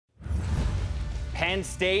Penn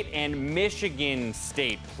State and Michigan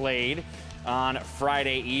State played on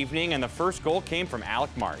Friday evening, and the first goal came from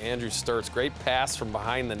Alec Marsh. Andrew Sturt's great pass from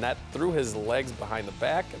behind the net, threw his legs behind the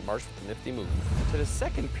back, and Marsh with a nifty move. To the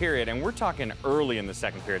second period, and we're talking early in the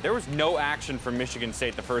second period, there was no action from Michigan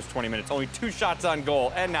State the first 20 minutes, only 2 shots on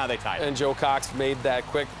goal, and now they tied it. And Joe Cox made that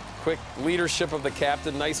quick leadership of the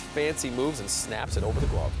captain, nice fancy moves, and snaps it over the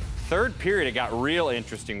glove. Third period, it got real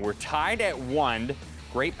interesting. We're tied at 1.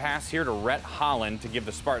 Great pass here to Rhett Holland to give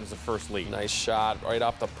the Spartans the first lead. Nice shot right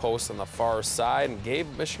off the post on the far side and gave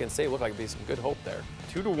Michigan State looked like it'd be some good hope there.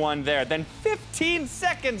 2-1 there. Then 15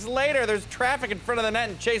 seconds later, there's traffic in front of the net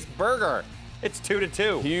and Chase Berger. It's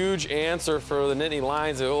 2-2. Huge answer for the Nittany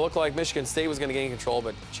Lions. It looked like Michigan State was going to gain control,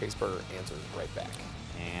 but Chase Berger answers right back.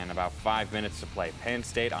 And about 5 minutes to play. Penn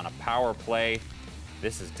State on a power play.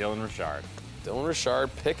 This is Dylan Richard. Dylan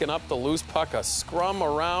Richard picking up the loose puck, a scrum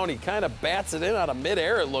around. He kind of bats it in out of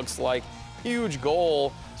midair, it looks like. Huge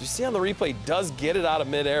goal. As you see on the replay, does get it out of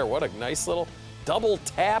midair. What a nice little double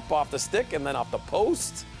tap off the stick and then off the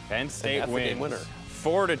post. Penn State wins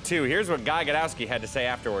 4-2. Here's what Guy Godowski had to say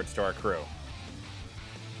afterwards to our crew.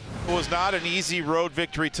 It was not an easy road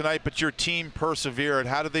victory tonight, but your team persevered.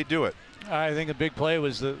 How did they do it? I think the big play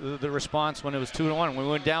was the response when it was 2-1. We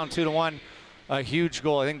went down 2-1. A huge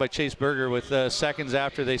goal, I think, by Chase Berger with seconds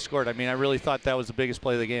after they scored. I mean, I really thought that was the biggest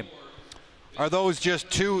play of the game. Are those just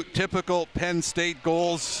 2 typical Penn State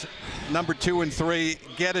goals, number 2 and 3,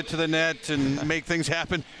 get it to the net and make things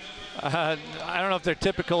happen? I don't know if they're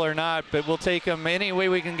typical or not, but we'll take them any way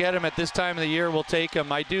we can get them at this time of the year. We'll take them.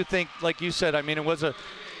 I do think, like you said, I mean, it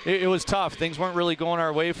was tough. Things weren't really going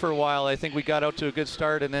our way for a while. I think we got out to a good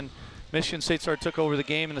start, and then Michigan State took over the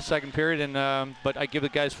game in the second period, and but I give the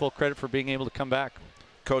guys full credit for being able to come back.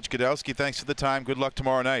 Coach Godowski, thanks for the time. Good luck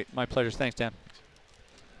tomorrow night. My pleasure. Thanks, Dan.